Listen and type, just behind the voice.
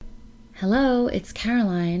Hello, it's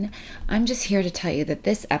Caroline. I'm just here to tell you that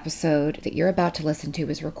this episode that you're about to listen to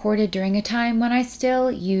was recorded during a time when I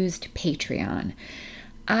still used Patreon.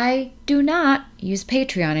 I do not use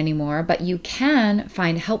Patreon anymore, but you can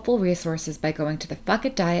find helpful resources by going to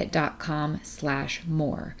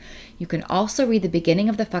thefuckitdiet.com/more. You can also read the beginning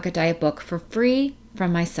of the Fuck It Diet book for free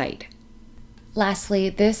from my site.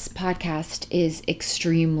 Lastly, this podcast is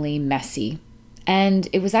extremely messy. And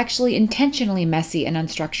it was actually intentionally messy and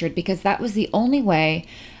unstructured because that was the only way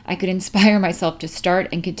I could inspire myself to start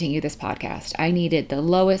and continue this podcast. I needed the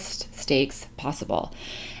lowest stakes possible.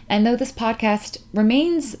 And though this podcast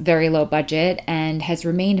remains very low budget and has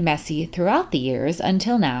remained messy throughout the years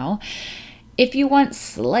until now, if you want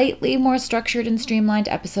slightly more structured and streamlined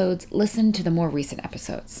episodes, listen to the more recent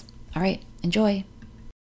episodes. All right, enjoy.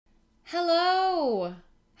 Hello!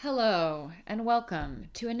 Hello, and welcome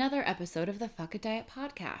to another episode of the Fuck It Diet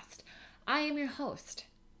podcast. I am your host,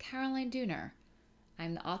 Caroline Dooner.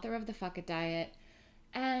 I'm the author of the Fuck It Diet,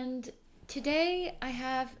 and today I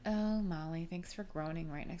have, oh, Molly, thanks for groaning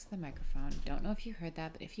right next to the microphone. Don't know if you heard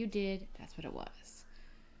that, but if you did, that's what it was.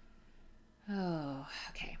 Oh,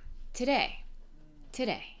 okay. Today,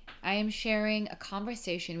 I am sharing a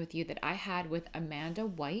conversation with you that I had with Amanda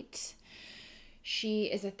White. She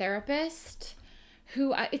is a therapist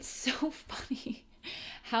it's so funny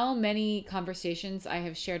how many conversations I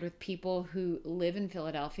have shared with people who live in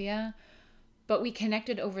Philadelphia, but we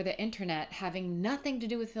connected over the internet having nothing to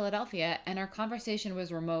do with Philadelphia, and our conversation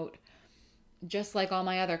was remote, just like all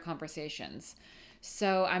my other conversations.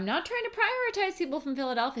 So I'm not trying to prioritize people from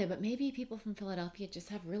Philadelphia, but maybe people from Philadelphia just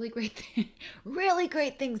have really great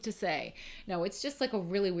things to say. No, it's just like a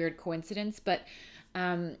really weird coincidence, but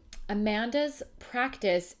Amanda's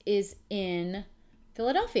practice is in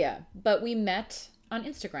Philadelphia, but we met on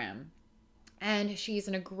Instagram, and she is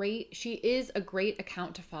a great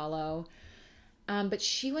account to follow. But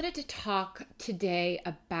she wanted to talk today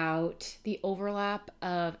about the overlap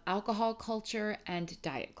of alcohol culture and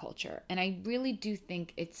diet culture. And I really do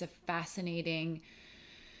think there's a fascinating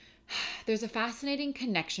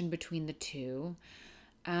connection between the two.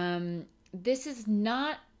 This is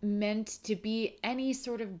not meant to be any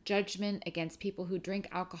sort of judgment against people who drink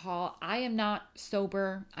alcohol. I am not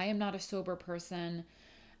sober. I am not a sober person.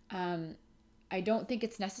 I don't think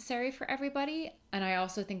it's necessary for everybody. And I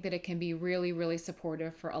also think that it can be really, really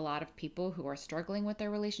supportive for a lot of people who are struggling with their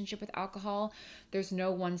relationship with alcohol. There's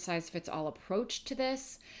no one size fits all approach to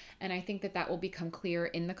this. And I think that will become clear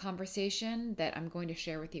in the conversation that I'm going to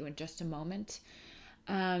share with you in just a moment.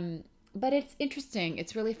 But it's interesting.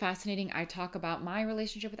 It's really fascinating. I talk about my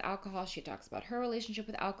relationship with alcohol. She talks about her relationship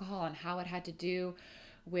with alcohol and how it had to do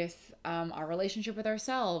with our relationship with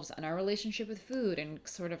ourselves and our relationship with food and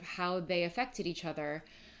sort of how they affected each other.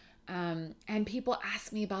 And people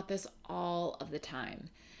ask me about this all of the time.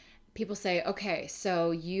 People say, okay,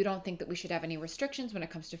 so you don't think that we should have any restrictions when it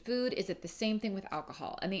comes to food? Is it the same thing with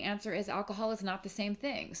alcohol? And the answer is alcohol is not the same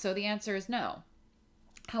thing. So the answer is no.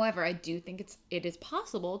 However, I do think it is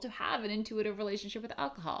possible to have an intuitive relationship with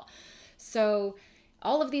alcohol. So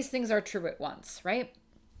all of these things are true at once, right?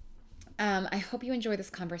 I hope you enjoy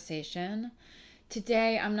this conversation.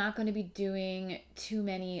 Today, I'm not going to be doing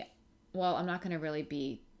I'm not going to really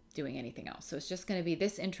be doing anything else. So it's just going to be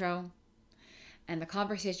this intro and the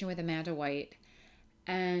conversation with Amanda White,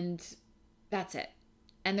 and that's it.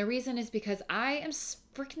 And the reason is because I am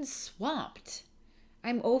freaking swamped.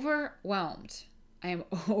 I'm overwhelmed. I am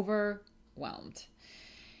overwhelmed.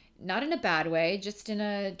 Not in a bad way, just in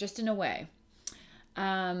a way.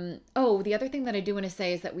 The other thing that I do want to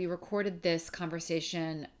say is that we recorded this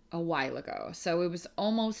conversation a while ago. So it was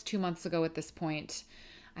almost 2 months ago at this point.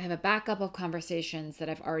 I have a backup of conversations that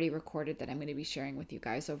I've already recorded that I'm going to be sharing with you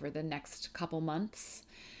guys over the next couple months.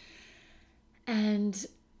 And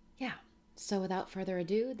yeah, so without further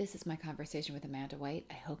ado, this is my conversation with Amanda White.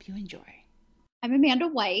 I hope you enjoy. I'm Amanda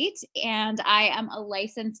White, and I am a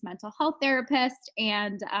licensed mental health therapist,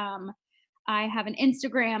 and I have an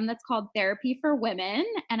Instagram that's called Therapy for Women,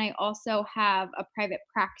 and I also have a private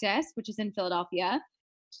practice, which is in Philadelphia,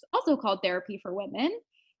 which is also called Therapy for Women,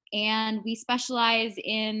 and we specialize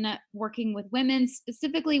in working with women,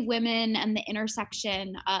 specifically women and the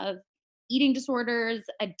intersection of eating disorders,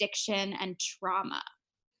 addiction, and trauma.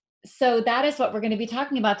 So that is what we're going to be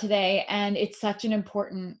talking about today, and it's such an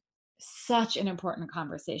important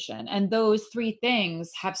conversation. And those three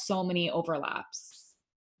things have so many overlaps.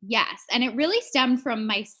 Yes, and it really stemmed from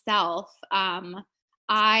myself.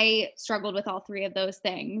 I struggled with all three of those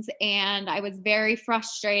things, and I was very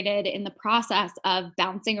frustrated in the process of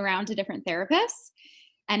bouncing around to different therapists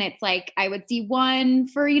And it's like I would see one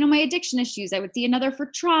for, you know, my addiction issues. I would see another for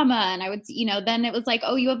trauma, and I would see, you know, then it was like,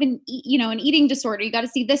 oh, you have you know, an eating disorder. You got to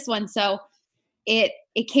see this one. So it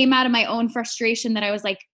came out of my own frustration that I was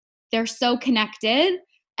like, they're so connected.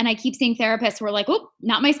 And I keep seeing therapists who are like, oh,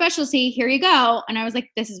 not my specialty. Here you go. And I was like,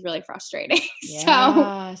 this is really frustrating. So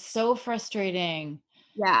Yeah, so frustrating.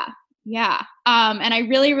 yeah, yeah. And I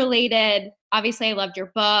really related. Obviously, I loved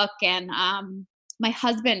your book, and my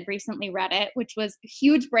husband recently read it, which was a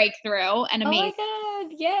huge breakthrough and Oh my amazing.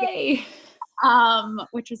 God, yay.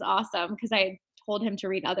 Which was awesome because I told him to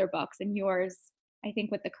read other books, and yours, I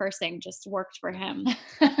think, with the cursing, just worked for him.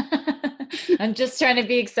 I'm just trying to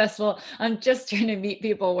be accessible. I'm just trying to meet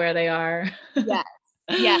people where they are. Yes,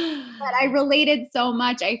 yes. But I related so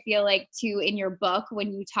much, I feel like, to in your book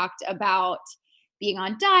when you talked about being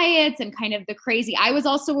on diets and kind of the crazy. I was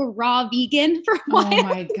also a raw vegan for a Oh while.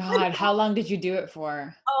 my God. How long did you do it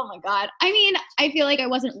for? Oh my god. I mean, I feel like I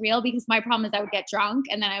wasn't real because my problem is I would get drunk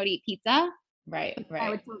and then I would eat pizza. Right, I right.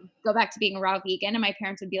 would go back to being a raw vegan, and my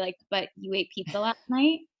parents would be like, "But you ate pizza last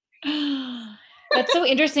night?" That's so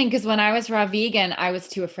interesting because when I was raw vegan, I was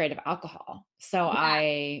too afraid of alcohol. So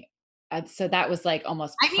Yeah. so that was like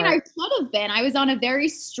almost I mean, I part. should have been. I was on a very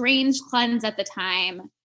strange cleanse at the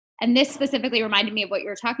time. And this specifically reminded me of what you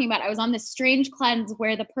were talking about. I was on this strange cleanse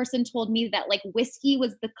where the person told me that like whiskey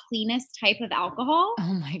was the cleanest type of alcohol,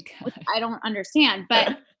 Oh my which God. I don't understand.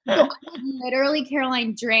 But so I would literally,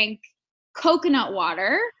 Caroline, drink coconut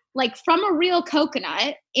water, like from a real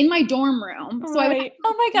coconut in my dorm room. So I would Right.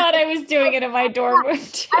 Oh my God, I was doing it in my dorm room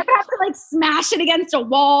I too. would have to like smash it against a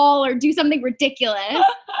wall or do something ridiculous.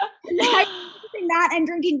 And then I was doing that and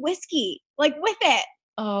drinking whiskey, like with it.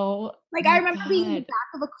 Oh Like I my remember being in the God.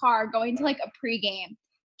 back of a car going to like a pregame,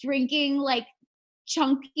 drinking like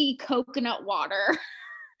chunky coconut water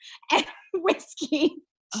and whiskey.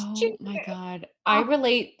 Oh my Ginger. God. I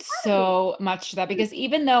relate so much to that because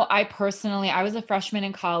even though I was a freshman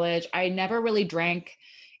in college, I never really drank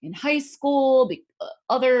in high school,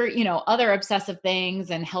 other, other obsessive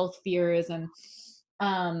things and health fears. And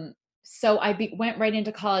so went right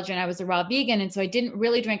into college and I was a raw vegan. And so I didn't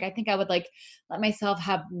really drink. I think I would like let myself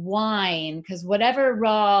have wine because whatever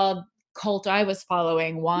raw cult I was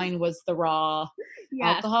following, wine was the raw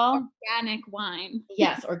Yes, alcohol. organic wine.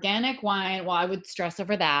 Yes, organic wine. Well, I would stress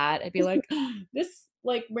over that. I'd be like, this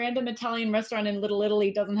like random Italian restaurant in Little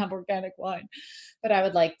Italy doesn't have organic wine. But I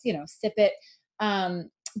would like, sip it. Um,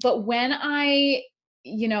 but when I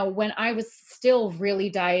was still really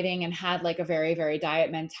dieting and had like a very, very diet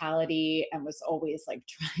mentality and was always like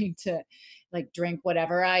trying to like drink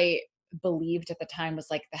whatever I believed at the time was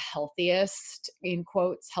like the healthiest, in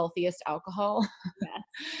quotes, healthiest alcohol. Yes.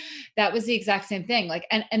 That was the exact same thing. Like,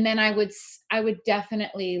 and then I would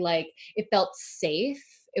definitely like, it felt safe.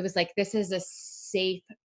 It was like, this is a safe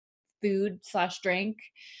food slash drink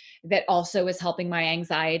that also is helping my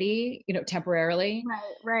anxiety, temporarily.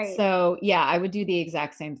 Right, right. So yeah, I would do the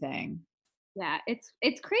exact same thing. Yeah,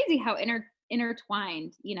 it's crazy how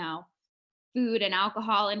intertwined, you know, food and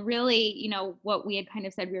alcohol, and really, you know, what we had kind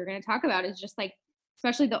of said we were going to talk about is just like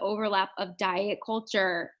especially the overlap of diet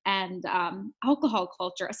culture and alcohol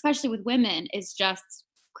culture, especially with women, is just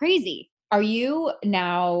crazy. Are you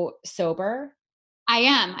now sober? I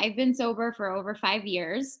am. I've been sober for over 5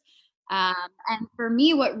 years. And for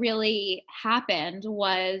me, what really happened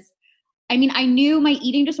was, I mean, I knew my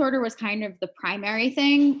eating disorder was kind of the primary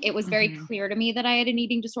thing. It was very Mhm. clear to me that I had an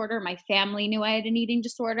eating disorder. My family knew I had an eating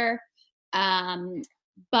disorder. Um,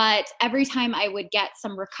 but every time I would get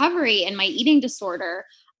some recovery in my eating disorder,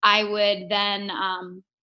 I would then,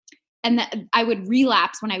 I would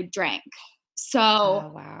relapse when I drank. So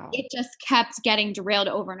Oh, wow. it just kept getting derailed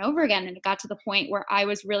over and over again. And it got to the point where I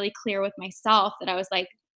was really clear with myself that I was like,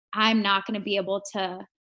 I'm not going to be able to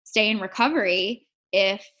stay in recovery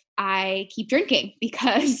if I keep drinking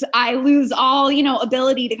because I lose all, you know,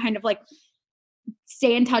 ability to kind of like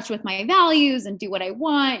stay in touch with my values and do what I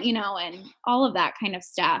want, you know, and all of that kind of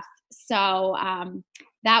stuff. So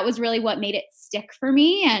that was really what made it stick for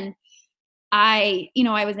me. And I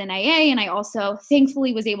was in AA, and I also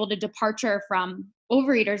thankfully was able to departure from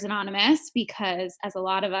Overeaters Anonymous because, as a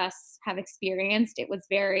lot of us have experienced, it was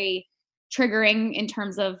very triggering in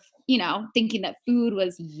terms of, you know, thinking that food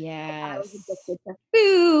was, I thought I was Yes. addicted to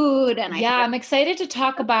food. And I Yeah, thought, I'm excited to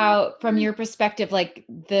talk about from your perspective, like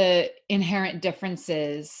the inherent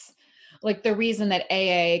differences, like the reason that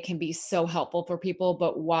AA can be so helpful for people,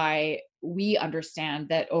 but why we understand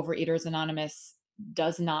that Overeaters Anonymous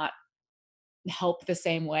does not help the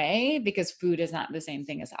same way because food is not the same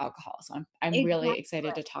thing as alcohol. So I'm really exactly.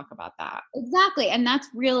 excited to talk about that. Exactly. And that's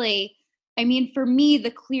really I mean, for me,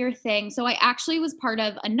 the clear thing, so I actually was part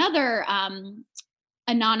of another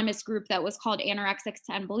anonymous group that was called Anorexics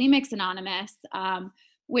and Bulimics Anonymous,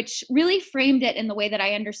 which really framed it in the way that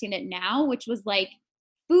I understand it now, which was like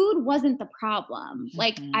food wasn't the problem.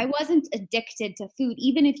 Like I Mhm. wasn't addicted to food,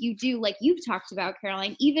 even if you do, like you've talked about,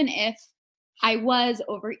 Caroline, even if I was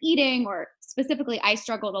overeating, or specifically, I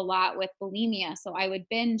struggled a lot with bulimia. So I would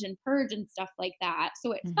binge and purge and stuff like that.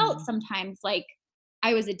 So it felt Mhm. sometimes like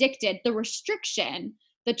I was addicted. The restriction,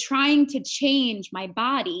 the trying to change my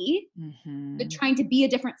body, the Mhm. trying to be a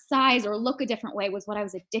different size or look a different way was what I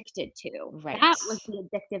was addicted to. Right. That was the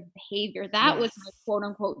addictive behavior. That was my Yes. quote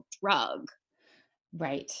unquote drug.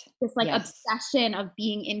 Right. This like Yes. obsession of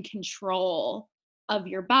being in control of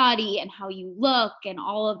your body and how you look and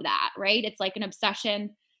all of that, right? It's like an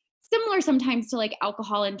obsession similar sometimes to like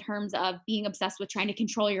alcohol in terms of being obsessed with trying to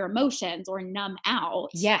control your emotions or numb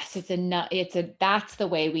out. Yes, it's a that's the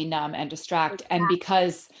way we numb and distract. And Exact-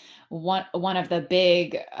 because one of the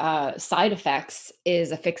big side effects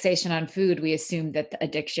is a fixation on food, we assume that the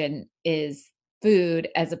addiction is food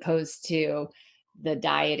as opposed to the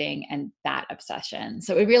dieting and that obsession.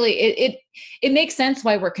 So it makes sense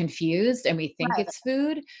why we're confused and we think Right. it's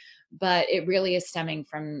food, but it really is stemming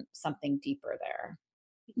from something deeper there.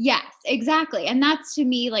 Yes, exactly. And that's to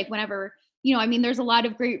me like whenever, you know, I mean, there's a lot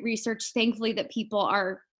of great research, thankfully, that people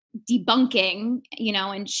are debunking, you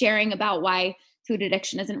know, and sharing about why food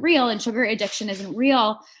addiction isn't real and sugar addiction isn't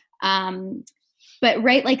real. Um, But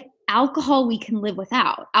right, like alcohol we can live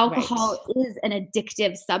without. Right. Alcohol is an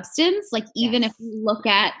addictive substance. Like even if Yes. we look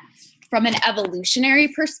at from an evolutionary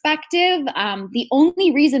perspective, the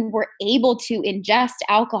only reason we're able to ingest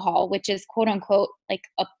alcohol, which is quote unquote like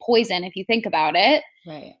a poison, if you think about it,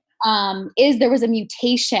 Right. is there was a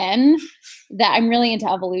mutation that I'm really into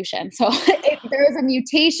evolution. So there was a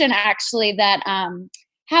mutation actually that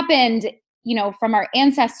happened, you know, from our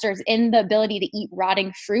ancestors in the ability to eat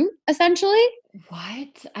rotting fruit, essentially.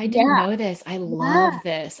 What? I didn't Yeah, know this. I yeah. love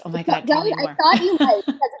this. Oh my So God, tell right? me I more. thought you might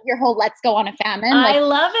because of your whole "Let's go on a famine," like I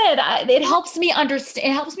love it. It helps me understand.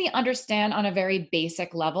 It helps me understand on a very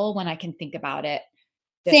basic level when I can think about it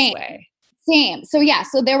this same, way. same. So yeah,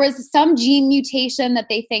 so there was some gene mutation that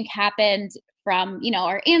they think happened from, you know,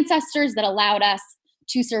 our ancestors that allowed us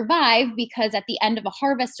to survive because at the end of a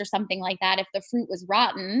harvest or something like that, if the fruit was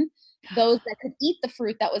rotten, those that could eat the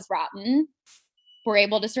fruit that was rotten were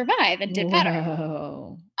able to survive and did better.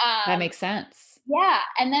 Whoa. That Um, makes sense. yeah,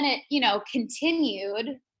 and then it, you know,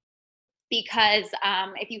 continued because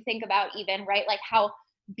if you think about even right like how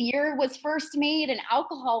beer was first made and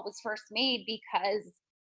alcohol was first made because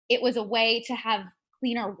it was a way to have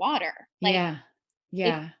cleaner water. Like Yeah. if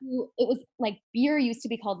Yeah. you it was like beer used to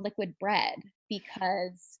be called liquid bread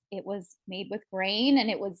because it was made with grain and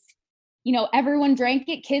it was, you know, everyone drank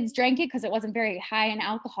it, kids drank it because it wasn't very high in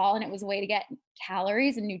alcohol and it was a way to get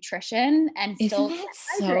calories and nutrition and Isn't still that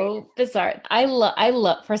get hydrated. so bizarre? I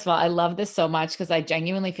love first of all, I love this so much because I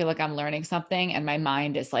genuinely feel like I'm learning something and my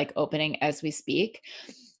mind is like opening as we speak.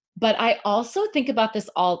 But I also think about this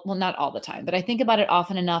all, well, not all the time, but I think about it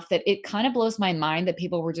often enough that it kind of blows my mind that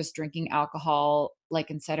people were just drinking alcohol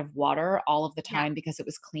like instead of water all of the Yeah, time because it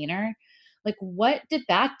was cleaner. Like, what did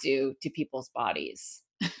that do to people's bodies?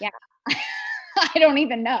 yeah. I don't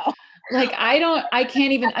even know. Like, I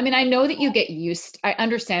can't even, I mean, I know that I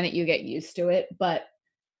understand that you get used to it, but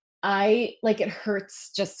I like it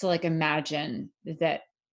hurts just to like imagine that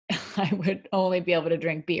I would only be able to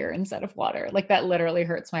drink beer instead of water. Like that literally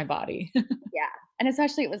hurts my body. Yeah, and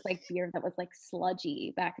especially it was, like, beer that was, like,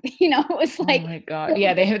 sludgy back you know, it was, Oh like my god.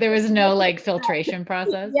 Yeah, there was no like filtration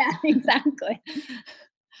process. yeah, exactly.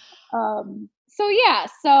 So yeah,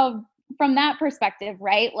 so from that perspective,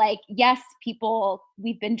 right, like, yes, people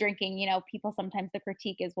we've been drinking, you know, people sometimes the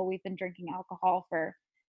critique is, "Well, we've been drinking alcohol for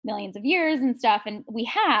millions of years and stuff," and we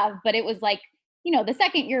have, but it was like, you know, the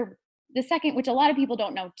second which a lot of people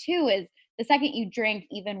don't know too, is the second you drink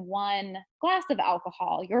even 1 glass of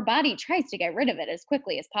alcohol, your body tries to get rid of it as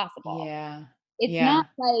quickly as possible. Yeah. It's not,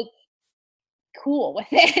 Yeah. like, cool with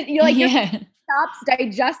it. You're like, your Yeah. stops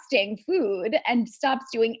digesting food and stops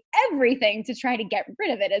doing everything to try to get rid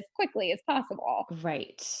of it as quickly as possible.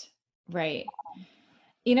 Right. Right.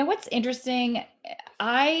 You know what's interesting?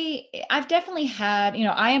 I've definitely had,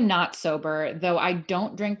 I am not sober, though I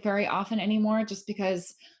don't drink very often anymore just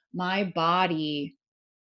because my body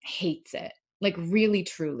hates it. Like really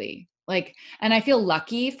truly. Like, and I feel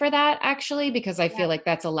lucky for that actually because I Yeah. feel like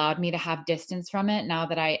that's allowed me to have distance from it now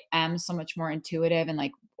that I am so much more intuitive and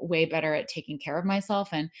like way better at taking care of myself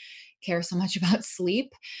and care so much about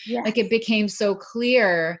sleep. Like it Yes. became so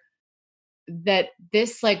clear that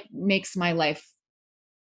this like makes my life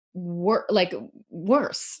like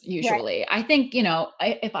worse Right. usually. I think, you know,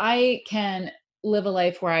 if I can live a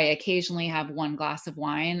life where I occasionally have one glass of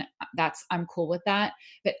wine, I'm cool with that.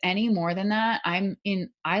 But any more than that,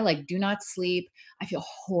 I like do not sleep. I feel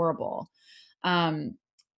horrible. Um,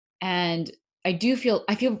 and I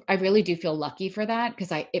really do feel lucky for that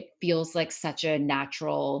because it feels like such a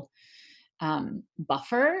natural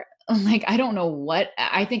buffer. Like, I don't know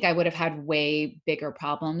I think I would have had way bigger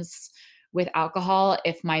problems with alcohol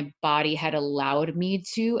if my body had allowed me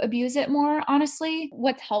to abuse it more, honestly.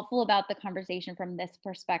 What's helpful about the conversation from this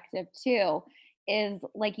perspective too is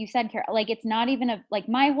like you said, Carol, like it's not even like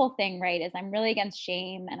my whole thing, right, is I'm really against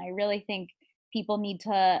shame and I really think people need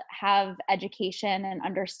to have education and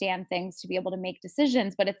understand things to be able to make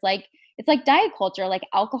decisions. But it's like diet culture, like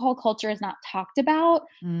alcohol culture is not talked about.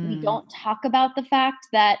 We Mm, don't talk about the fact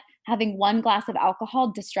that having one glass of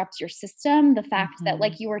alcohol disrupts your system. The fact that, mhm,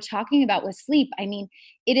 like you were talking about with sleep, I mean,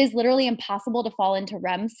 it is literally impossible to fall into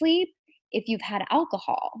REM sleep if you've had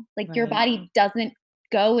alcohol. Like your right, body doesn't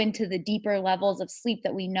go into the deeper levels of sleep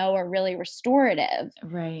that we know are really restorative.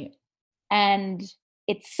 right. And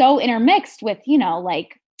it's so intermixed with,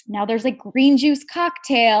 like now there's like green juice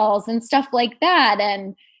cocktails and stuff like that.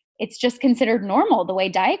 And it's just considered normal the way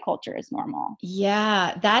diet culture is normal.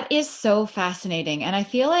 Yeah, that is so fascinating. And I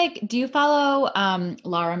feel like, do you follow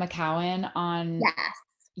Laura McCowan on? Yes.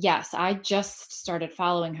 Yes, I just started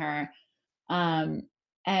following her. Um,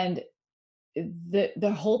 and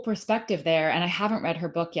the whole perspective there, and I haven't read her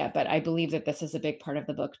book yet, but I believe that this is a big part of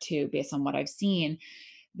the book too, based on what I've seen,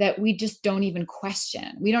 that we just don't even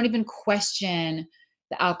question. We don't even question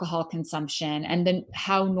the alcohol consumption and then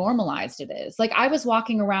how normalized it is. Like, I was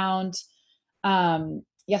walking around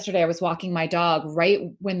yesterday, I was walking my dog right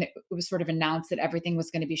when it was sort of announced that everything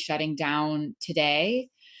was going to be shutting down today.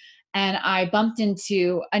 And I bumped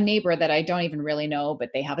into a neighbor that I don't even really know, but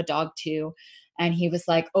they have a dog too. And he was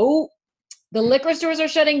like, "Oh, the liquor stores are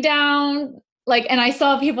shutting down." Like, and I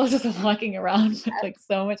saw people just walking around with like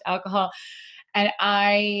so much alcohol. And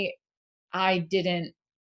I didn't,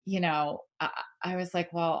 you know, I was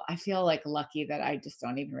like, well, I feel like lucky that I just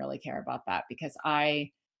don't even really care about that because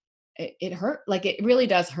it hurt. Like, it really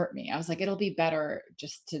does hurt me. I was like, it'll be better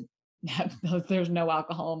just to have there's no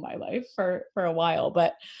alcohol in my life for a while.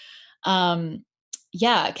 But um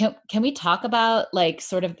yeah, can we talk about like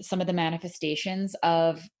sort of some of the manifestations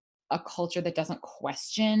of a culture that doesn't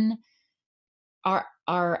question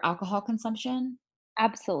our alcohol consumption?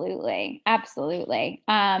 Absolutely. Absolutely.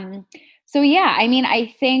 So yeah, I mean,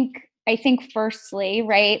 I think firstly,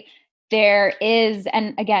 right, there is,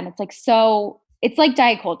 and again, it's like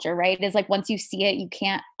diet culture, right? It's like once you see it, you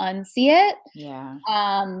can't unsee it. Yeah.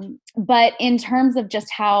 But in terms of just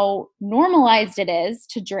how normalized it is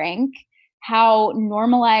to drink, how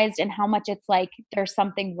normalized and how much it's like there's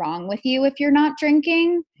something wrong with you if you're not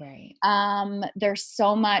drinking. Right. There's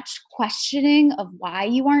so much questioning of why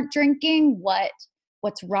you aren't drinking,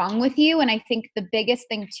 what's wrong with you. And I think the biggest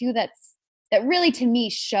thing too that really to me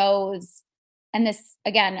shows, and this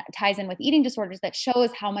again ties in with eating disorders, that shows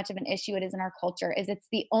how much of an issue it is in our culture, is it's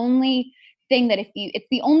the only thing that it's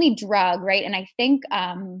the only drug, right? And I think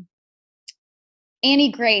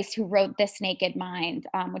Annie Grace, who wrote This Naked Mind,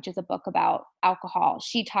 which is a book about alcohol,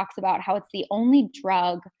 she talks about how it's the only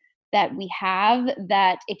drug that we have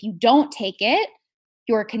that if you don't take it,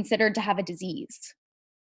 you're considered to have a disease,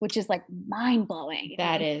 which is like mind blowing.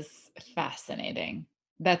 That is fascinating.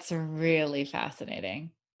 That's really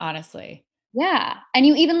fascinating, honestly. Yeah. And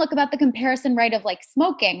you even look about the comparison, right, of like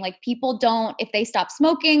smoking. Like people don't, if they stop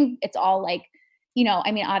smoking, it's all like,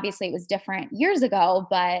 I mean, obviously it was different years ago,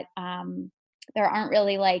 but there aren't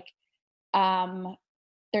really like, um,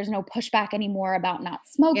 there's no pushback anymore about not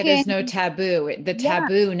Yeah, smoking. there's no taboo. The Yeah,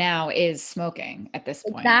 taboo now is smoking at this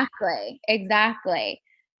point. exactly. Exactly.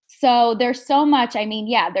 So there's so much, I mean,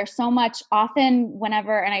 yeah, there's so much often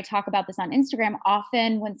whenever, and I talk about this on Instagram,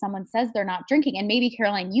 often when someone says they're not drinking, and maybe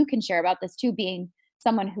Caroline, you can share about this too, being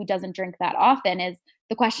someone who doesn't drink that often, is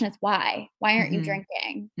the question is why? Why aren't you Mhm.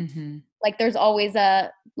 drinking? Mhm. Like there's always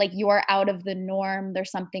like you're out of the norm.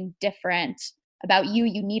 There's something different about you.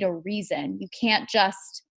 You need a reason. You can't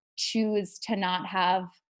just choose to not have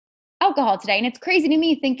alcohol today. And it's crazy to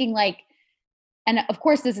me thinking like, and of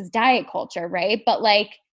course this is diet culture, right? But like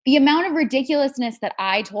the amount of ridiculousness that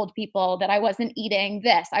I told people that I wasn't eating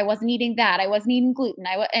this, I wasn't eating that, I wasn't eating gluten,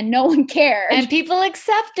 and no one cared. And people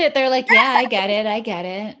accept it. They're like, "Yeah, I get it. I get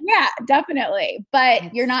it." Yeah, definitely.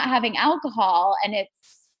 But you're It's not having alcohol, and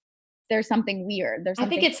there's something weird. There's I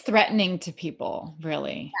think something. it's threatening to people,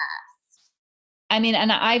 really. I mean,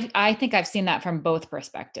 and I think I've seen that from both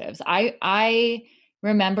perspectives. I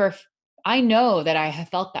remember I know that I have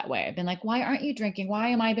felt that way. I've been like, why aren't you drinking? Why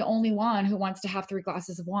am I the only one who wants to have 3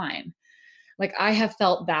 glasses of wine? Like I have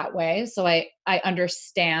felt that way. So I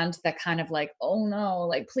understand that kind of like, oh no,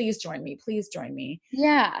 like please join me, please join me.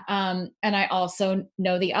 Yeah. And I also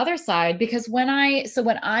know the other side because when I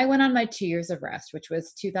went on my 2 years of rest, which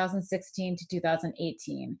was 2016 to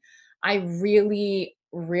 2018, I really,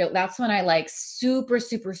 that's when I like super,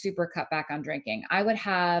 super, super cut back on drinking. I would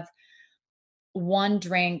have one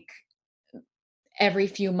drink every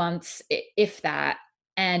few months, if that.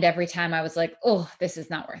 And every time I was like, oh, this is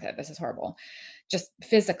not worth it. This is horrible, just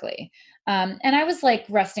physically. And I was like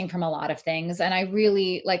resting from a lot of things. And I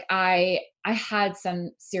really like, I had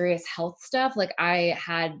some serious health stuff. Like I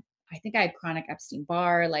think I had chronic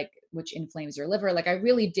Epstein-Barr, like, which inflames your liver. Like I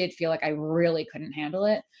really did feel like I really couldn't handle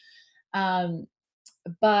it. Um,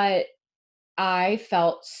 but I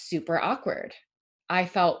felt super awkward. I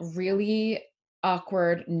felt really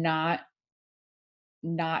awkward not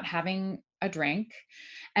having a drink.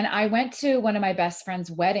 And I went to one of my best friend's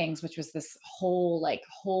weddings, which was this whole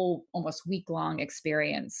almost week long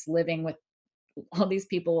experience living with all these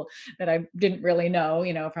people that I didn't really know,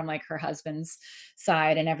 from like her husband's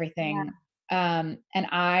side and Yeah. everything. And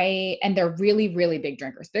they're really, really big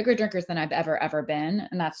drinkers, bigger drinkers than I've ever been.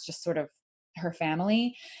 And that's just sort of her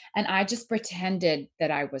family. And I just pretended that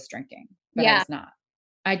I was drinking, but I Yeah. was not.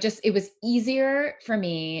 It was easier for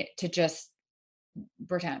me to just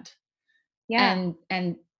pretend Yeah.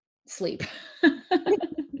 and sleep.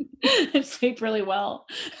 And sleep really well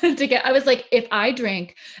I was like, if I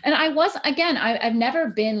drink, and I was, again, I've never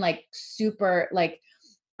been like super, like,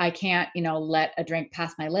 I can't, let a drink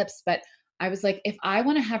pass my lips. But I was like, if I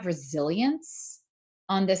want to have resilience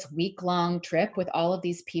on this week long trip with all of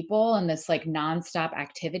these people and this like nonstop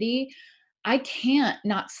activity, I can't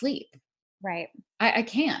not sleep. Right. I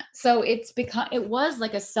can't. So it was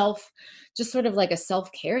like just sort of like a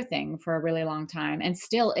self-care thing for a really long time and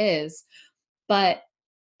still is. But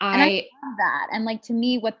And I I, love that. And like to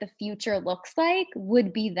me, what the future looks like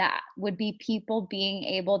would be people being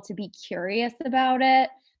able to be curious about it,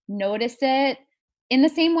 notice it in the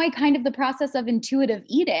same way, kind of the process of intuitive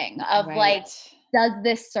eating, of like, right. does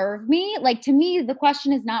this serve me? Like to me, the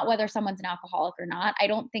question is not whether someone's an alcoholic or not. I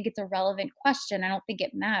don't think it's a relevant question. I don't think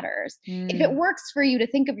it matters. If it Mm, works for you to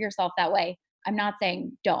think of yourself that way, I'm not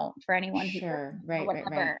saying don't for anyone who's sure. listening or Right.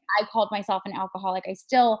 whatever. I called myself an alcoholic. I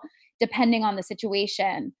still, depending on the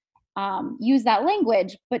situation, use that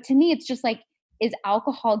language. But to me, it's just like, is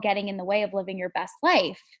alcohol getting in the way of living your best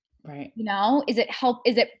life? Right. Is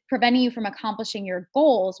it preventing you from accomplishing your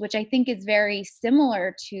goals, which I think is very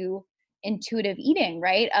similar to intuitive eating,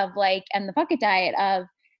 right? Of like, and the bucket diet of,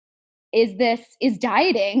 is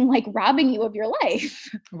dieting like robbing you of your life?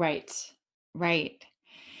 Right. Right.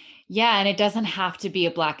 Yeah, and it doesn't have to be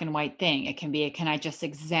a black and white thing. It can be, can I just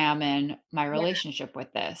examine my Yeah. relationship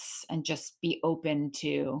with this and just be open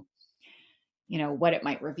to, what it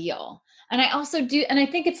might reveal. And I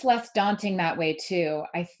think it's less daunting that way too.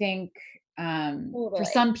 I think for Totally.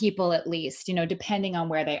 some people at least, depending on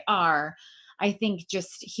where they are, I think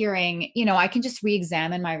just hearing, I can just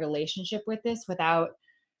re-examine my relationship with this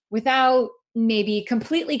without maybe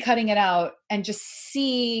completely cutting it out, and just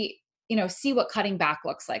see what cutting back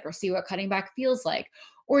looks like, or see what cutting back feels like,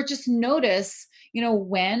 or just notice,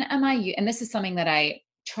 when am and this is something that I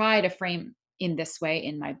try to frame in this way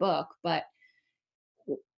in my book. But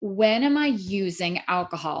when am I using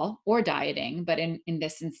alcohol or dieting, but in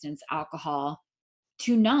this instance alcohol,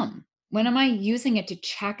 to numb? When am I using it to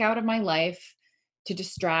check out of my life, to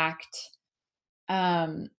distract?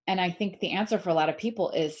 And I think the answer for a lot of people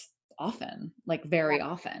is often, like Yeah. very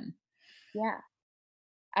often. Yeah.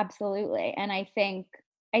 Absolutely. And I think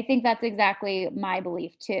that's exactly my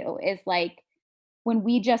belief too, is like when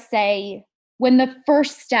we just say, when the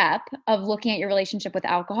first step of looking at your relationship with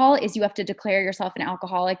alcohol is you have to declare yourself an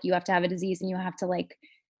alcoholic, you have to have a disease, and you have to like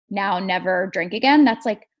now never drink again. That's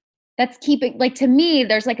like, that's keeping, like, to me,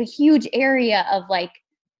 there's like a huge area of like,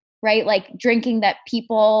 right, like drinking that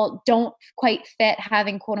people don't quite fit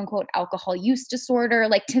having quote unquote alcohol use disorder.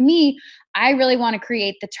 Like to me, I really want to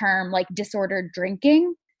create the term like disordered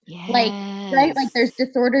drinking. Like, right, like there's Yes.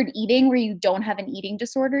 disordered eating where you don't have an eating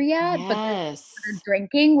disorder yet, but there's disordered Yes.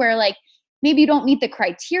 drinking where like maybe you don't meet the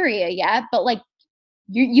criteria yet, but like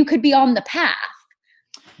you could be on the path.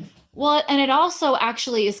 Well, and it also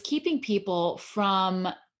actually is keeping people from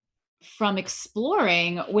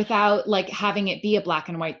exploring without like having it be a black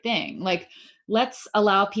and white thing. Like, let's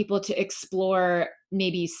allow people to explore,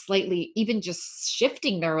 maybe slightly even just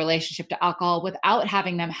shifting their relationship to alcohol without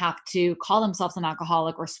having them have to call themselves an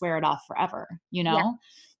alcoholic or swear it off forever, Yeah,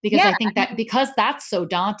 Because Yeah. I think that because that's so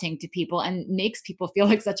daunting to people and makes people feel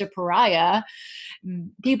like such a pariah,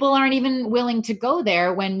 people aren't even willing to go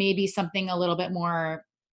there when maybe something a little bit more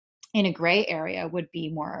in a gray area would be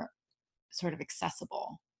more sort of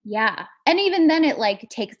accessible. Yeah. And even then it like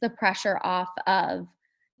takes the pressure off of,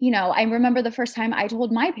 I remember the first time I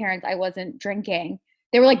told my parents I wasn't drinking.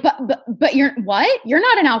 They were like, but you're what? You're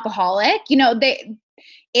not an alcoholic.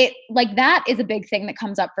 It like that is a big thing that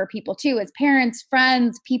comes up for people too, as parents,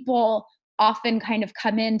 friends, people often kind of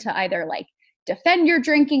come in to either like defend your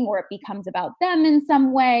drinking or it becomes about them in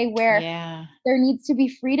some way where Yeah. there needs to be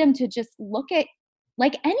freedom to just look at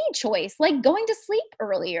like any choice, like going to sleep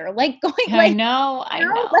earlier, like going I like, know. I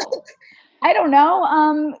like, know. I don't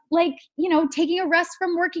know, like, taking a rest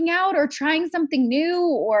from working out or trying something new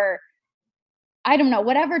or I don't know,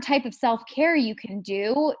 whatever type of self-care you can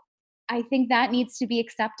do, I think that needs to be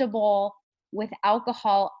acceptable with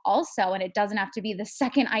alcohol also, and it doesn't have to be the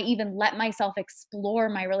second I even let myself explore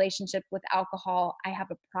my relationship with alcohol, I have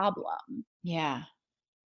a problem. Yeah.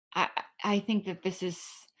 I I think that this is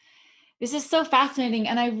so fascinating,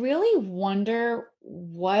 and I really wonder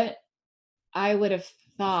what I would have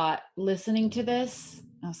thought listening to this.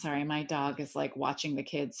 Oh, sorry, my dog is like watching the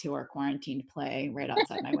kids who are quarantined play right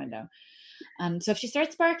outside my window. So if she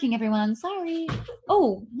starts barking, everyone, sorry.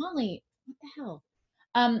 Oh, Molly, what the hell?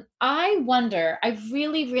 I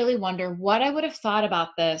really, really wonder what I would have thought about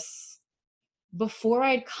this before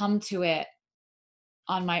I'd come to it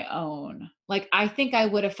on my own. Like, I think I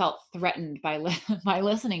would have felt threatened by by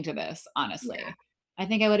listening to this, Yeah. honestly. I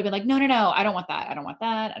think I would have been like, no, no, no, I don't want that. I don't want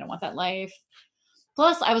that. I don't want that life.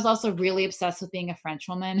 Plus, I was also really obsessed with being a French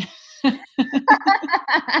woman.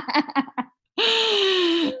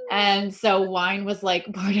 And so wine was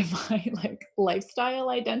like part of my like lifestyle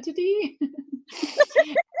identity.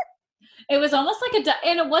 It was almost like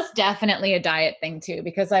and it was definitely a diet thing too,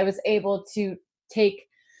 because I was able to take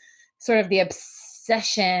sort of the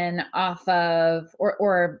obsession off of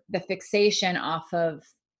or the fixation off of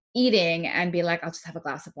eating and be like, I'll just have a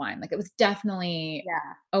glass of wine. Like it was definitely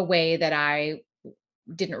Yeah. a way that I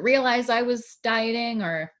didn't realize I was dieting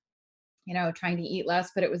or, trying to eat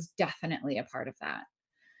less, but it was definitely a part of that.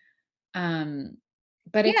 Um,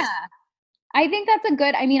 but Yeah. it's I think that's a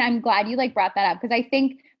good I mean, I'm glad you, like, brought that up because I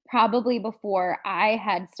think probably before I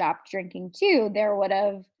had stopped drinking too,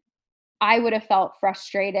 I would have felt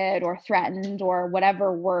frustrated or threatened or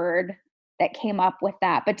whatever word that came up with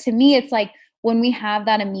that. But to me, it's like when we have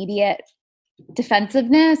that immediate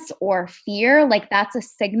defensiveness or fear, like that's a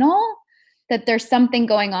signal that there's something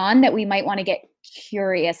going on that we might want to get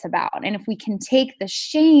curious about. And if we can take the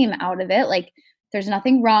shame out of it, like there's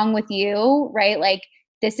nothing wrong with you, right? Like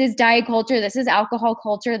this is diet culture, this is alcohol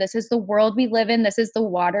culture, this is the world we live in, this is the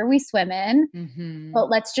water we swim in. mhm. But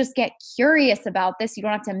let's just get curious about this. You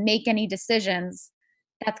don't have to make any decisions.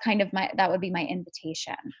 That's kind of that would be my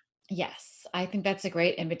invitation. Yes, I think that's a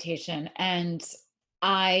great invitation. And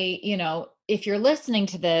if you're listening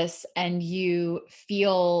to this and you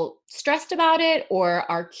feel stressed about it or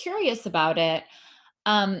are curious about it,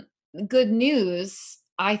 um, good news,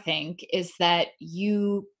 I think, is that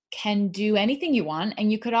you can do anything you want.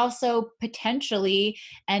 And you could also potentially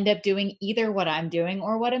end up doing either what I'm doing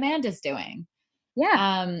or what Amanda's doing.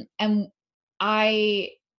 Yeah. And I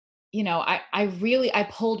I really I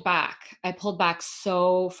pulled back. I pulled back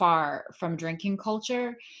so far from drinking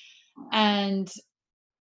culture, and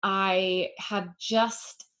I have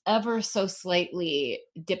just ever so slightly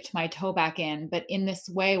dipped my toe back in, but in this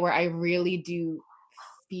way where I really do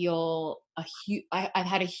feel I've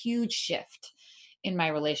had a huge shift in my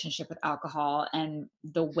relationship with alcohol and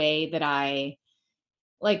the way that I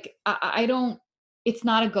don't it's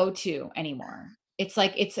not a go-to anymore. It's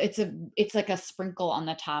like it's like a sprinkle on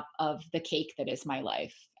the top of the cake that is my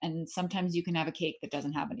life. And sometimes you can have a cake that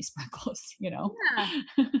doesn't have any sprinkles, you know? Yeah.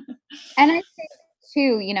 And I think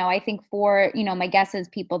too, I think for, my guess is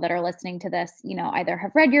people that are listening to this, either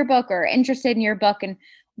have read your book or interested in your book. And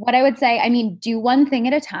what I would say, I mean, do one thing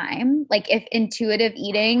at a time. Like if intuitive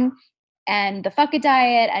eating and the fuck it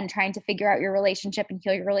diet and trying to figure out your relationship and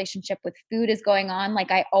heal your relationship with food is going on,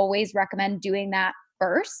 like I always recommend doing that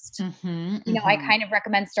first. Mhm, I mhm. kind of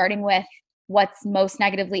recommend starting with what's most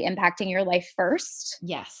negatively impacting your life first.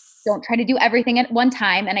 Yes. Don't try to do everything at one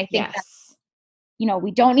time. And I think Yes.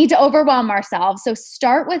 we don't need to overwhelm ourselves. So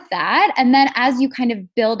start with that. And then as you kind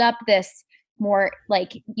of build up this more,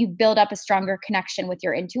 like you build up a stronger connection with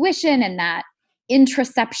your intuition and that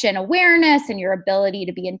introception awareness and your ability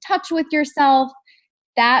to be in touch with yourself,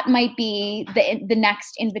 that might be the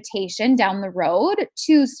next invitation down the road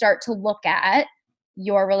to start to look at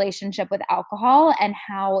your relationship with alcohol and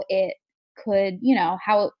how it could,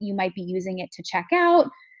 how you might be using it to check out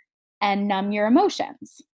and numb your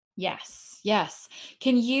emotions. Yes, yes.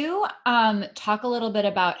 Can you talk a little bit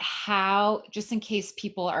about how, just in case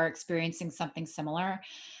people are experiencing something similar,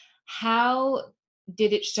 how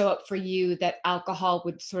did it show up for you that alcohol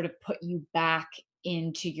would sort of put you back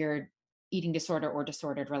into your eating disorder or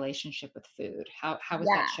disordered relationship with food? How was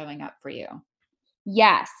that Yeah. showing up for you?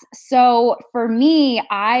 Yes. So for me,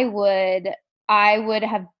 I would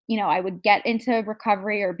have, I would get into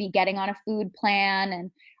recovery or be getting on a food plan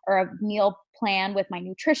and or a meal plan with my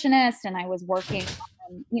nutritionist, and I was working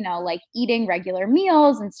on, like eating regular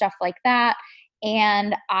meals and stuff like that.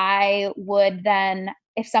 And I would then,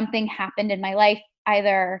 if something happened in my life,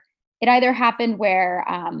 either happened where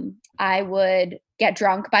I would get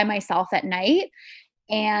drunk by myself at night,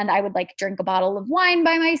 and I would like drink a bottle of wine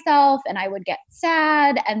by myself and I would get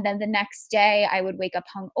sad. And then the next day I would wake up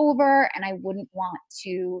hungover and I wouldn't want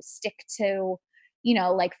to stick to,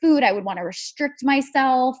 like food. I would want to restrict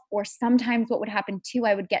myself. Or sometimes what would happen too,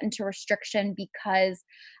 I would get into restriction because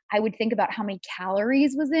I would think about how many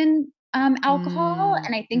calories was in alcohol. Mm,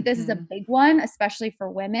 And I think this is a mhm. big one, especially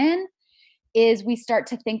for women, is we start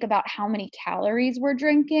to think about how many calories we're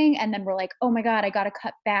drinking. And then we're like, oh my God, I got to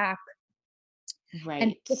cut back and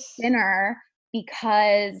Right. cook dinner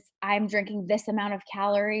because I'm drinking this amount of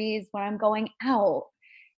calories when I'm going out.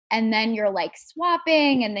 And then you're like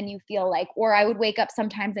swapping, and then you feel like, or I would wake up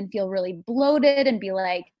sometimes and feel really bloated and be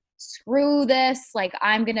like, screw this. Like,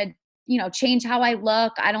 I'm going to, change how I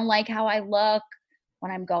look. I don't like how I look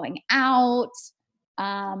when I'm going out.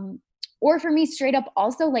 Um, or for me, straight up,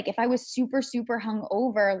 also, like if I was super, super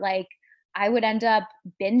hungover, like I would end up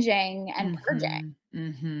binging and purging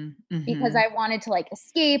Mhm. Mhm. because Mhm. I wanted to like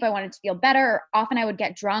escape. I wanted to feel better. Often I would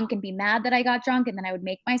get drunk and be mad that I got drunk, and then I would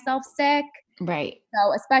make myself sick. Right.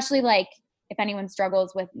 So, especially like if anyone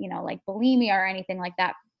struggles with, like bulimia or anything like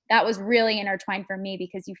that, that was really intertwined for me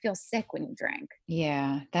because you feel sick when you drink.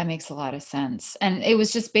 Yeah, that makes a lot of sense. And it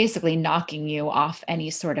was just basically knocking you off any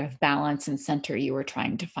sort of balance and center you were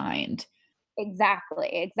trying to find. Exactly,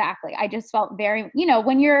 exactly. I just felt very,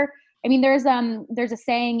 when you're, I mean, there's a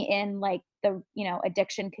saying in like the,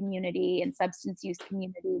 addiction community and substance use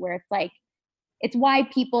community where it's like, it's why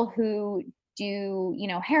people who do,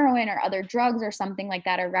 heroin or other drugs or something like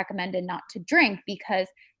that are recommended not to drink, because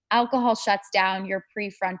alcohol shuts down your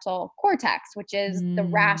prefrontal cortex, which is the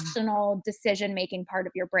Mm, rational decision making part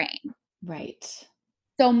of your brain. right.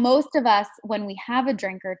 So most of us, when we have a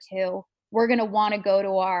drink or two, we're going to want to go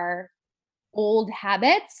to our old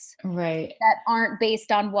habits Right. that aren't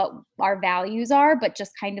based on what our values are, but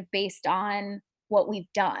just kind of based on what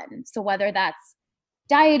we've done. So whether that's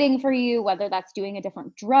dieting for you, whether that's doing a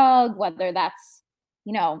different drug, whether that's,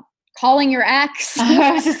 you know, calling your ex,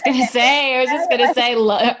 I was just gonna like, say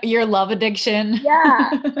your love addiction. yeah,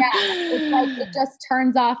 yeah. It's like it just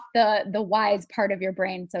turns off the wise part of your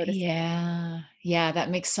brain, so to speak. Yeah. Yeah, that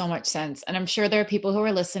makes so much sense. And I'm sure there are people who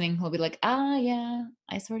are listening who'll be like, "Ah, yeah,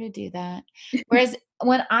 I sort of do that." Whereas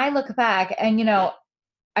when I look back and,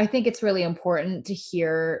 I think it's really important to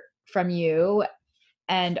hear from you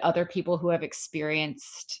and other people who have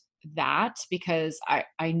experienced that, because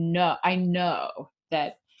I know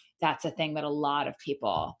that that's a thing that a lot of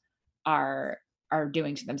people are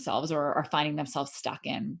doing to themselves or are finding themselves stuck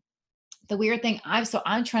in. The weird thing,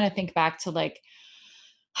 I'm trying to think back to like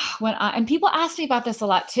when I and people ask me about this a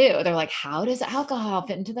lot too. They're like, "How does alcohol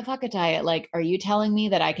fit into the fuck it diet? Like, are you telling me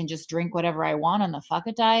that I can just drink whatever I want on the fuck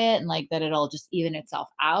it diet and like that it'll just even itself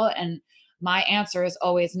out?" And my answer is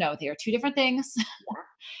always no. They are two different things.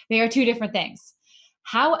 They are two different things.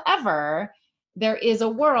 However, there is a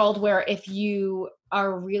world where if you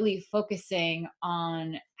are really focusing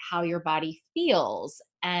on how your body feels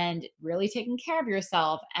and really taking care of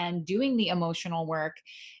yourself and doing the emotional work,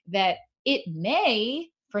 that it may,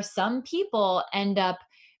 for some people, end up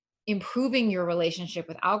improving your relationship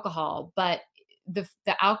with alcohol. But the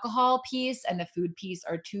alcohol piece and the food piece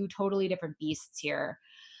are two totally different beasts here.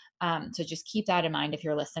 So just keep that in mind if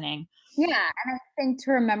you're listening. Yeah, and I think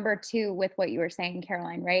to remember too with what you were saying,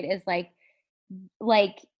 Caroline, right, is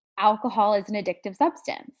like alcohol is an addictive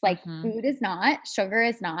substance. Like Hmm. food is not, sugar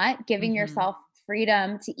is not. Giving Hmm. yourself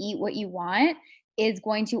freedom to eat what you want is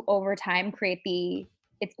going to over time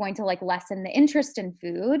it's going to like lessen the interest in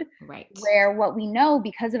food. Right. Where what we know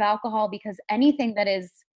because of alcohol, because anything that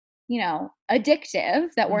is, addictive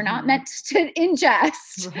that we're not Hmm. meant to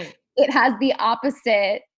ingest, Right. it has the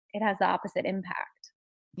opposite impact.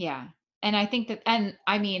 Yeah. And I think that, and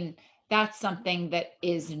I mean, that's something that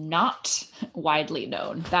is not widely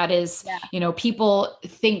known. That is, Yeah. people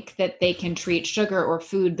think that they can treat sugar or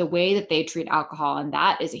food the way that they treat alcohol. And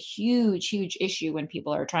that is a huge, huge issue when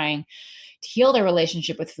people are trying to heal their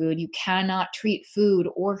relationship with food. You cannot treat food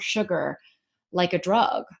or sugar like a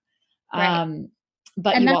drug. Right.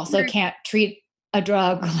 But And you that's also where, can't treat a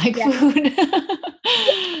drug like yeah. food.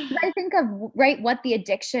 I think of, right, what the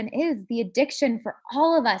addiction is, the addiction for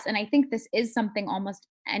all of us, and I think this is something almost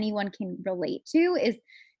anyone can relate to, is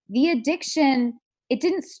the addiction. It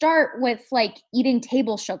didn't start with like eating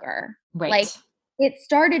table sugar. Like, Right. it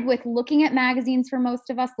started with looking at magazines for most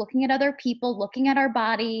of us, looking at other people, looking at our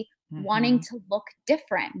body, wanting Hmm. to look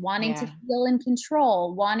different, wanting to Yeah. feel in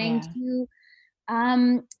control, wanting Yeah. to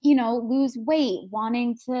lose weight,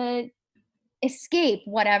 wanting to escape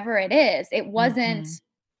whatever it is. Hmm.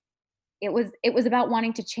 It was about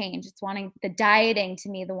wanting to change. It's wanting the dieting, to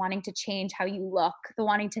me, the wanting to change how you look, the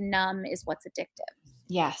wanting to numb is what's addictive.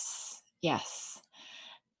 Yes. Yes.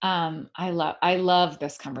 I love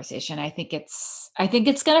this conversation. I think it's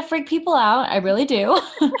gonna freak people out. I really do.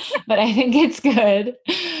 But I think it's good.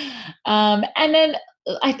 And then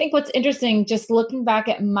I think what's interesting, just looking back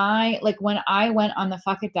at my like when I went on the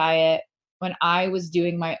Fuck It diet, when I was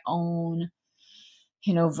doing my own,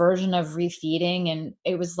 version of refeeding, and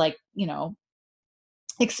it was like,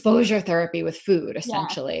 exposure therapy with food, Yeah.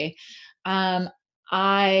 essentially. Um,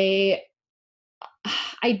 I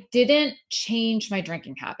I didn't change my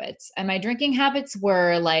drinking habits. And my drinking habits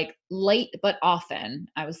were like late but often.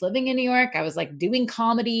 I was living in New York. I was like doing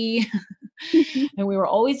comedy and we were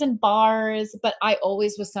always in bars, but I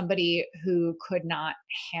always was somebody who could not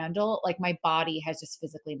handle, like my body has just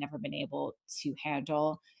physically never been able to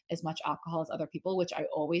handle as much alcohol as other people, which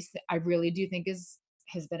I really do think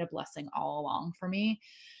has been a blessing all along for me.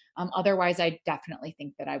 Otherwise I definitely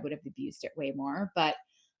think that I would have abused it way more, but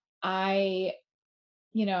I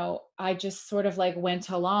I just sort of like went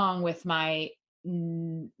along with my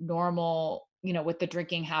normal, with the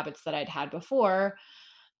drinking habits that I'd had before.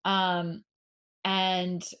 Um,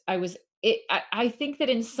 and I think that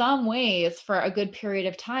in some ways, for a good period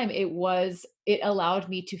of time, it allowed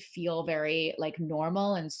me to feel very like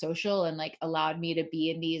normal and social, and like allowed me to be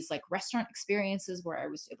in these like restaurant experiences where I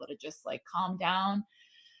was able to just like calm down.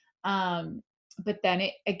 Um, but then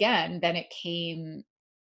it came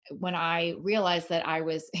when I realized that I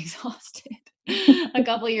was exhausted a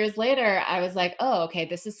couple years later. I was like, oh, okay,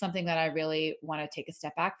 this is something that I really want to take a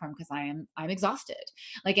step back from, because I'm exhausted.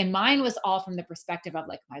 Like, and mine was all from the perspective of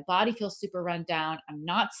like my body feels super run down. I'm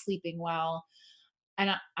not sleeping well.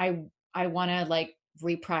 And I want to like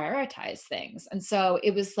reprioritize things. And so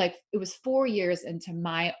it was 4 years into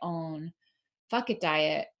my own Fuck It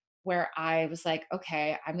diet where I was like,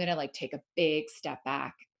 okay, I'm going to like take a big step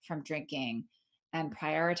back from drinking and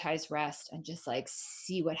prioritize rest and just like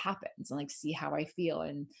see what happens and like see how I feel.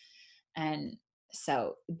 And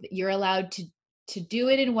so you're allowed to do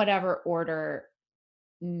it in whatever order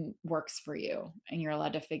works for you, and you're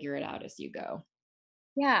allowed to figure it out as you go.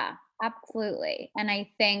 Yeah, absolutely. And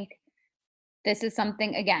I think this is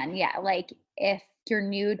something, again, yeah, like, if you're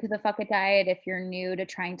new to the Fuck It diet, if you're new to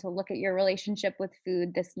trying to look at your relationship with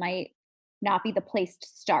food, this might not be the place to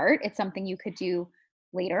start. It's something you could do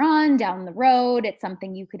later on down the road. It's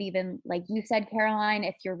something you could even, like you said, Caroline,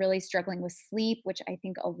 if you're really struggling with sleep, which I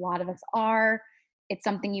think a lot of us are, it's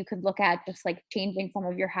something you could look at, just like changing some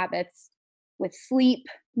of your habits with sleep,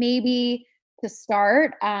 maybe, to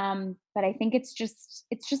start. But I think it's just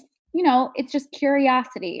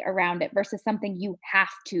curiosity around it versus something you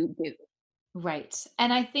have to do. Right.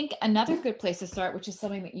 And I think another good place to start, which is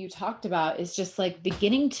something that you talked about, is just like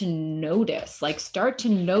beginning to notice, like start to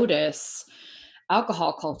notice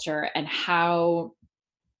alcohol culture and how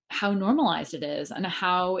normalized it is, and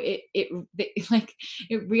how like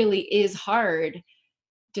it really is hard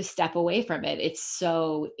to step away from it. It's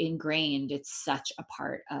so ingrained. It's such a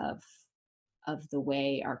part of the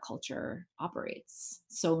way our culture operates.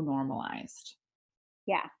 So normalized.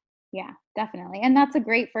 Yeah. Yeah, definitely. And that's a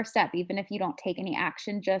great first step. Even if you don't take any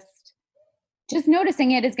action, just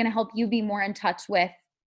noticing it is going to help you be more in touch with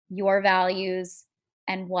your values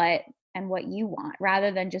and what you want,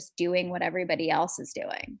 rather than just doing what everybody else is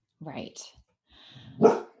doing. Right.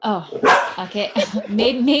 Oh, okay.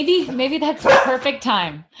 Maybe that's the perfect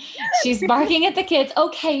time. She's barking at the kids.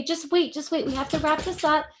 Okay, just wait, just wait. We have to wrap this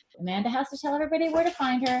up. Amanda has to tell everybody where to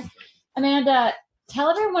find her. Amanda, tell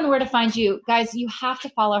everyone where to find you. Guys, you have to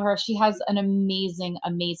follow her. She has an amazing,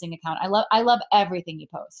 amazing account. I love everything you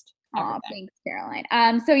post. Oh, everything. thanks, Caroline.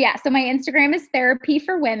 So my Instagram is Therapy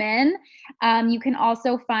for Women. You can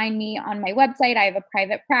also find me on my website. I have a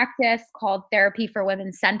private practice called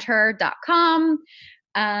therapyforwomencenter.com.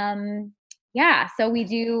 Yeah, so we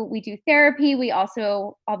do therapy. We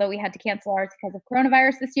also, although we had to cancel ours because of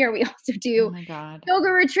coronavirus this year, we also Oh do my God.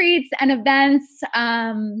 yoga retreats and events.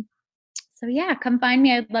 So yeah, come find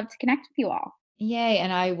me. I'd love to connect with you all. Yay.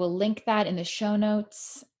 And I will link that in the show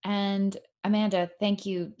notes. And Amanda, thank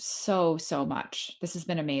you so, so much. This has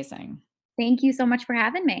been amazing. Thank you so much for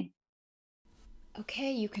having me.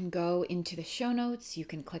 Okay, you can go into the show notes. You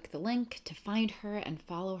can click the link to find her and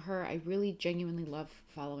follow her. I really genuinely love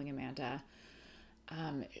following Amanda.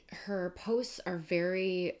 Her posts are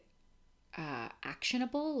very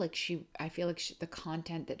actionable. Like I feel like the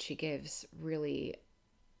content that she gives really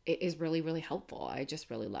it is really, really helpful. I just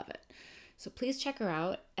really love it. So please check her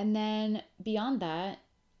out. And then beyond that,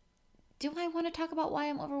 do I want to talk about why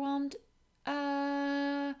I'm overwhelmed?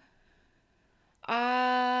 Uh,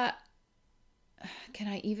 uh, can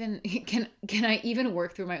I even can I even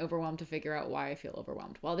work through my overwhelm to figure out why I feel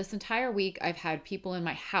overwhelmed? Well, this entire week I've had people in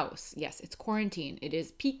my house. Yes, it's quarantine. It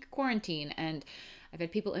is peak quarantine, and I've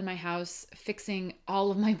had people in my house fixing all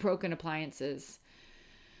of my broken appliances.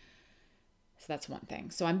 So that's one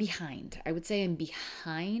thing. So I'm behind. I would say I'm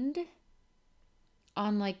behind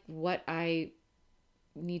on like what I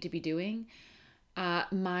need to be doing.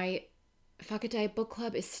 My Fuck It Diet book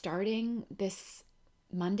club is starting this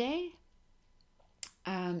Monday.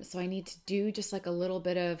 So I need to do just like a little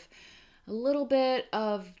bit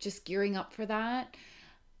of just gearing up for that.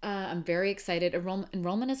 I'm very excited.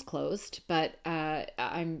 Enrollment is closed, but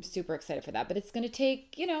I'm super excited for that. But it's gonna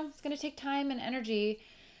take time and energy.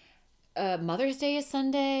 Mother's Day is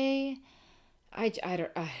Sunday. I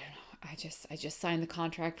don't know. I just signed the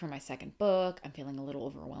contract for my second book. I'm feeling a little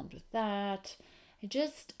overwhelmed with that.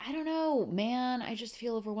 I don't know, man. I just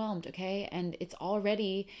feel overwhelmed, okay? And it's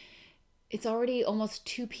already almost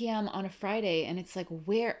 2 p.m. on a Friday, and it's like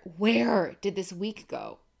where did this week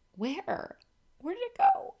go? Where did it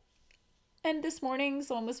go? And this morning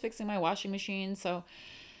someone was fixing my washing machine, so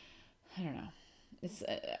I don't know. It's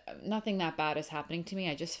nothing that bad is happening to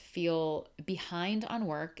me. I just feel behind on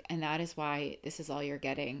work, and that is why this is all you're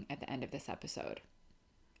getting at the end of this episode.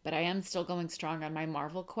 But I am still going strong on my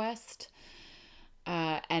Marvel quest.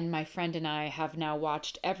 And my friend and I have now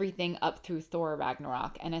watched everything up through Thor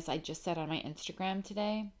Ragnarok. And as I just said on my Instagram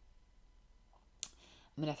today,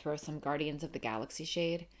 I'm going to throw some Guardians of the Galaxy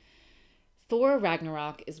shade. Thor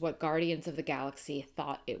Ragnarok is what Guardians of the Galaxy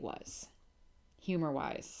thought it was, humor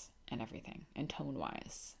wise and everything, and tone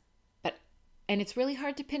wise. And it's really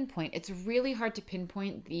hard to pinpoint. It's really hard to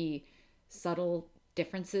pinpoint the subtle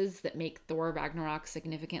differences that make Thor Ragnarok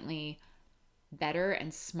significantly better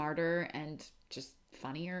and smarter and just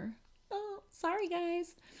funnier. Oh, sorry,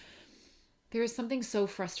 guys. There is something so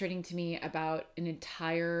frustrating to me about an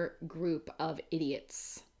entire group of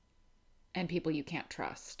idiots and people you can't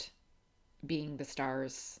trust being the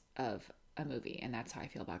stars of a movie. And that's how I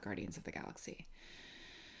feel about Guardians of the Galaxy.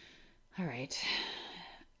 All right.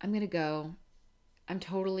 I'm going to go. I'm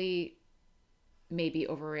totally maybe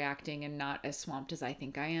overreacting and not as swamped as I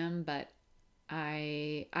think I am, but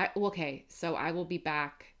okay, so I will be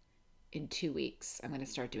back in 2 weeks. I'm going to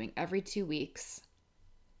start doing every 2 weeks.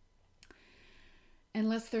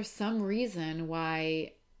 Unless there's some reason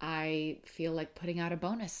why I feel like putting out a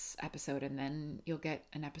bonus episode, and then you'll get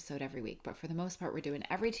an episode every week. But for the most part, we're doing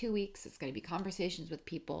every 2 weeks. It's going to be conversations with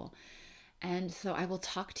people. And so I will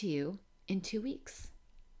talk to you in 2 weeks.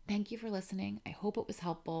 Thank you for listening. I hope it was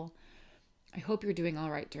helpful. I hope you're doing all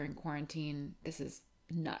right during quarantine. This is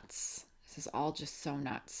nuts. This is all just so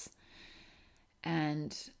nuts.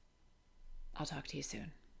 And I'll talk to you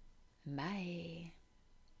soon. Bye.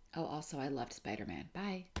 Oh, also, I loved Spider-Man.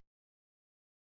 Bye.